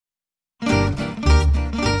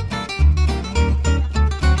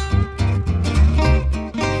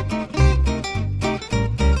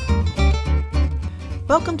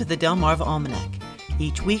Welcome to the Delmarva Almanac.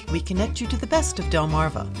 Each week we connect you to the best of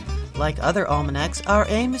Delmarva. Like other almanacs, our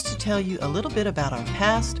aim is to tell you a little bit about our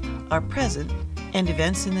past, our present, and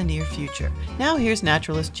events in the near future. Now here's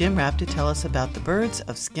naturalist Jim Rapp to tell us about the birds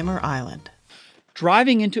of Skimmer Island.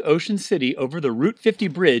 Driving into Ocean City over the Route 50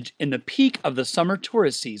 bridge in the peak of the summer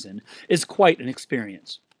tourist season is quite an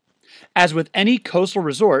experience. As with any coastal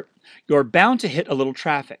resort, you're bound to hit a little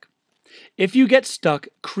traffic. If you get stuck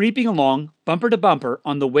creeping along bumper to bumper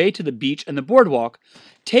on the way to the beach and the boardwalk,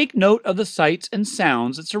 take note of the sights and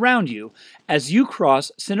sounds that surround you as you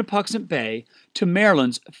cross Sinnapuxent Bay to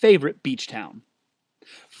Maryland's favorite beach town.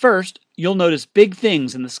 First, you'll notice big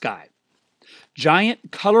things in the sky.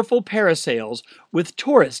 Giant, colorful parasails with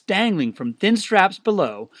tourists dangling from thin straps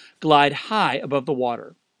below glide high above the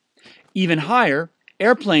water. Even higher,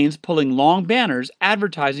 airplanes pulling long banners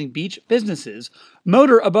advertising beach businesses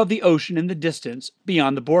motor above the ocean in the distance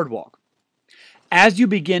beyond the boardwalk. As you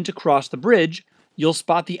begin to cross the bridge, you'll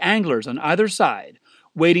spot the anglers on either side,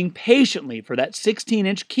 waiting patiently for that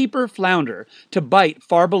 16-inch keeper flounder to bite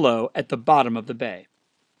far below at the bottom of the bay.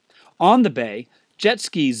 On the bay, jet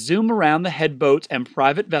skis zoom around the headboats and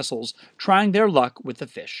private vessels trying their luck with the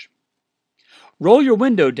fish. Roll your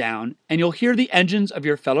window down and you'll hear the engines of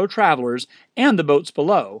your fellow travelers and the boats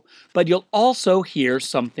below, but you'll also hear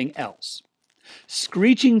something else.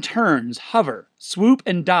 Screeching terns hover, swoop,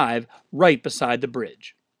 and dive right beside the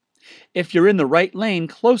bridge. If you're in the right lane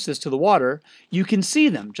closest to the water, you can see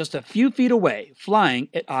them just a few feet away, flying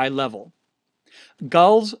at eye level.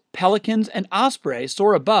 Gulls, pelicans, and osprey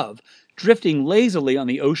soar above, drifting lazily on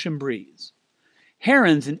the ocean breeze.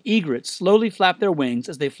 Herons and egrets slowly flap their wings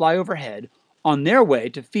as they fly overhead, on their way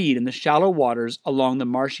to feed in the shallow waters along the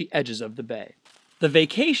marshy edges of the bay. The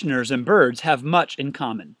vacationers and birds have much in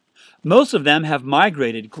common. Most of them have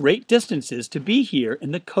migrated great distances to be here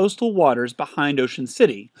in the coastal waters behind Ocean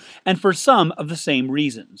City, and for some of the same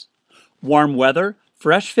reasons. Warm weather,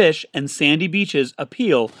 fresh fish, and sandy beaches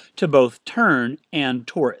appeal to both tern and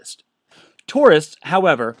tourist. Tourists,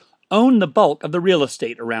 however, own the bulk of the real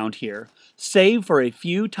estate around here, save for a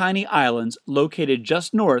few tiny islands located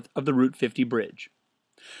just north of the Route 50 bridge.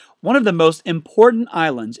 One of the most important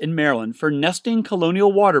islands in Maryland for nesting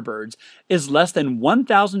colonial waterbirds is less than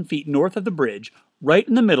 1,000 feet north of the bridge, right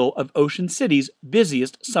in the middle of Ocean City's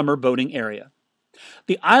busiest summer boating area.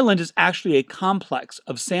 The island is actually a complex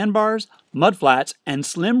of sandbars, mudflats, and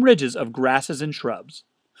slim ridges of grasses and shrubs.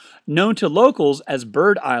 Known to locals as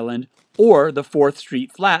Bird Island or the 4th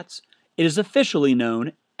Street Flats, it is officially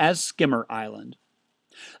known as Skimmer Island.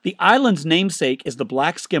 The island's namesake is the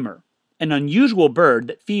black skimmer, an unusual bird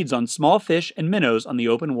that feeds on small fish and minnows on the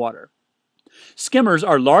open water. Skimmers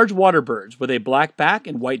are large water birds with a black back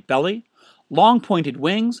and white belly, long pointed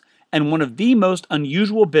wings, and one of the most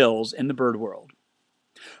unusual bills in the bird world.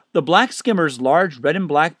 The black skimmer's large red and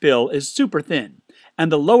black bill is super thin,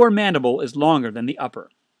 and the lower mandible is longer than the upper.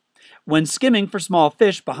 When skimming for small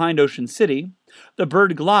fish behind Ocean City, the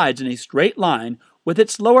bird glides in a straight line with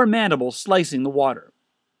its lower mandible slicing the water.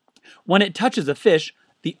 When it touches a fish,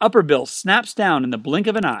 the upper bill snaps down in the blink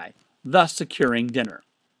of an eye, thus securing dinner.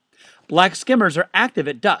 Black skimmers are active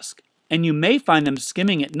at dusk, and you may find them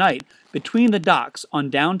skimming at night between the docks on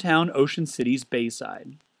downtown Ocean City's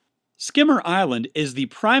bayside. Skimmer Island is the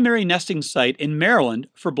primary nesting site in Maryland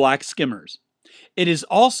for black skimmers. It is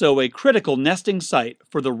also a critical nesting site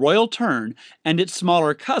for the royal tern and its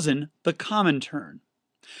smaller cousin, the common tern.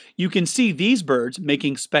 You can see these birds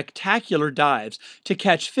making spectacular dives to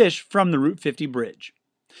catch fish from the Route 50 bridge.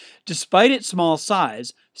 Despite its small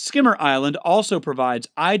size, Skimmer Island also provides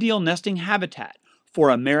ideal nesting habitat for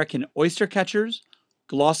American oystercatchers,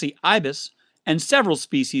 glossy ibis, and several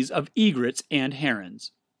species of egrets and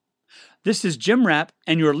herons. This is Jim Rapp,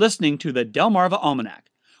 and you're listening to the Delmarva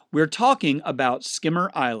Almanac. We're talking about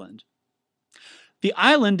Skimmer Island. The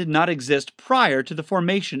island did not exist prior to the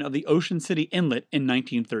formation of the Ocean City Inlet in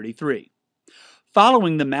 1933.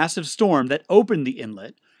 Following the massive storm that opened the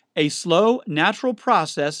inlet, a slow, natural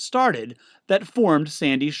process started that formed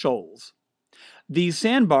sandy shoals. These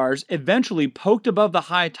sandbars eventually poked above the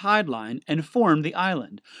high tide line and formed the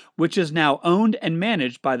island, which is now owned and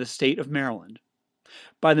managed by the state of Maryland.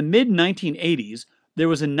 By the mid-1980s, there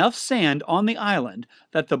was enough sand on the island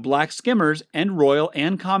that the black skimmers and royal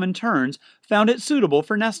and common terns found it suitable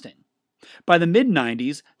for nesting. By the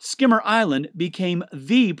mid-90s, Skimmer Island became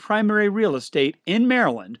the primary real estate in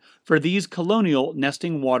Maryland for these colonial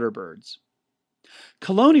nesting waterbirds.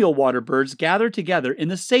 Colonial waterbirds gather together in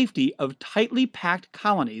the safety of tightly packed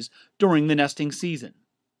colonies during the nesting season.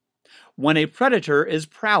 When a predator is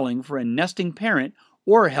prowling for a nesting parent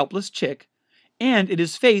or a helpless chick, and it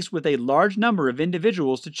is faced with a large number of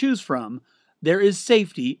individuals to choose from, there is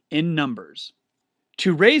safety in numbers.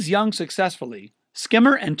 To raise young successfully,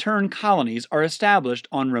 skimmer and tern colonies are established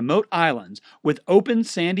on remote islands with open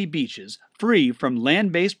sandy beaches free from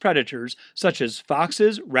land-based predators such as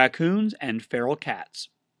foxes, raccoons, and feral cats.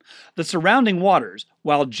 The surrounding waters,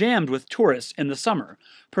 while jammed with tourists in the summer,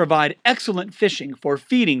 provide excellent fishing for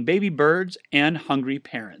feeding baby birds and hungry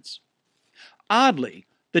parents. Oddly,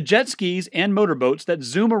 the jet skis and motorboats that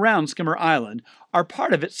zoom around Skimmer Island are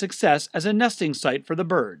part of its success as a nesting site for the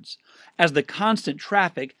birds, as the constant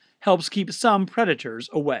traffic helps keep some predators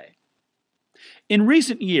away. In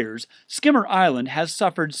recent years, Skimmer Island has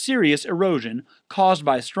suffered serious erosion caused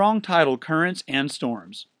by strong tidal currents and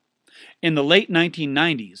storms. In the late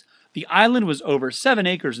 1990s, the island was over 7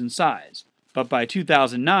 acres in size, but by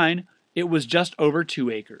 2009, it was just over 2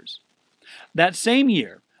 acres. That same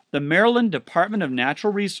year, the Maryland Department of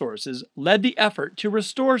Natural Resources led the effort to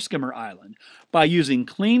restore Skimmer Island by using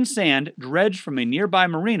clean sand dredged from a nearby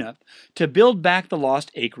marina to build back the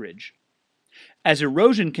lost acreage. As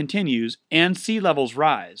erosion continues and sea levels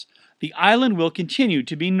rise, the island will continue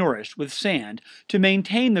to be nourished with sand to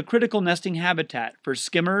maintain the critical nesting habitat for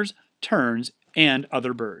skimmers, terns, and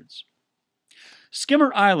other birds.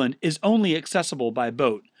 Skimmer Island is only accessible by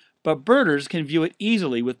boat, but birders can view it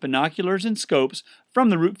easily with binoculars and scopes from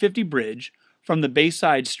the Route 50 bridge, from the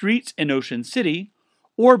Bayside streets in Ocean City,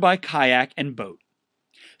 or by kayak and boat.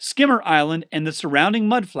 Skimmer Island and the surrounding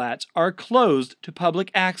mudflats are closed to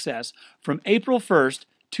public access from April 1st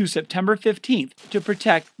to September 15th to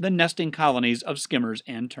protect the nesting colonies of skimmers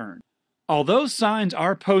and terns. Although signs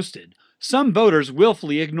are posted, some boaters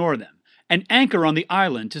willfully ignore them and anchor on the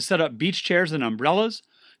island to set up beach chairs and umbrellas,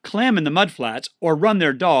 clam in the mudflats, or run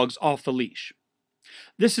their dogs off the leash.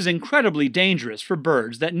 This is incredibly dangerous for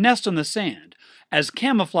birds that nest on the sand, as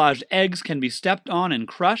camouflaged eggs can be stepped on and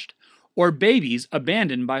crushed, or babies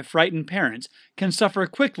abandoned by frightened parents can suffer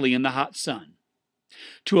quickly in the hot sun.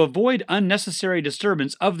 To avoid unnecessary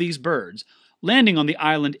disturbance of these birds, landing on the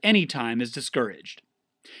island anytime is discouraged.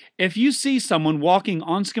 If you see someone walking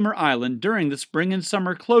on Skimmer Island during the spring and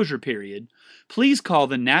summer closure period, please call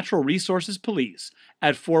the Natural Resources Police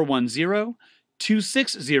at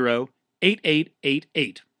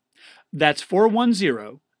 410-260-8888. That's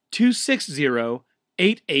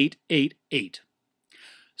 410-260-8888.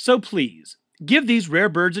 So please, give these rare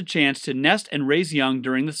birds a chance to nest and raise young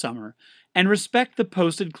during the summer, and respect the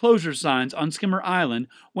posted closure signs on Skimmer Island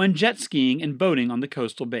when jet skiing and boating on the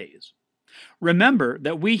coastal bays. Remember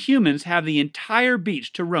that we humans have the entire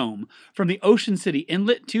beach to roam from the Ocean City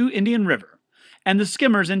Inlet to Indian River, and the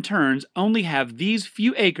skimmers and terns only have these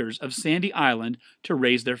few acres of sandy island to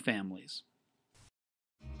raise their families.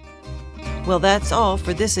 Well, that's all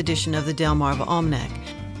for this edition of the Delmarva Almanac.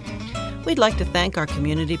 We'd like to thank our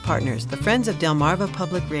community partners, the Friends of Delmarva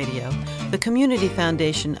Public Radio, the Community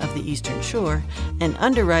Foundation of the Eastern Shore, and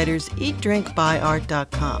underwriters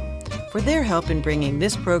EatDrinkBuyArt.com for their help in bringing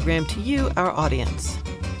this program to you, our audience.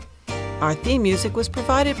 Our theme music was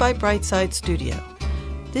provided by Brightside Studio.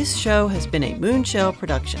 This show has been a Moonshell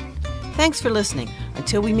production. Thanks for listening.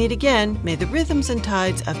 Until we meet again, may the rhythms and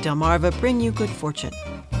tides of Delmarva bring you good fortune.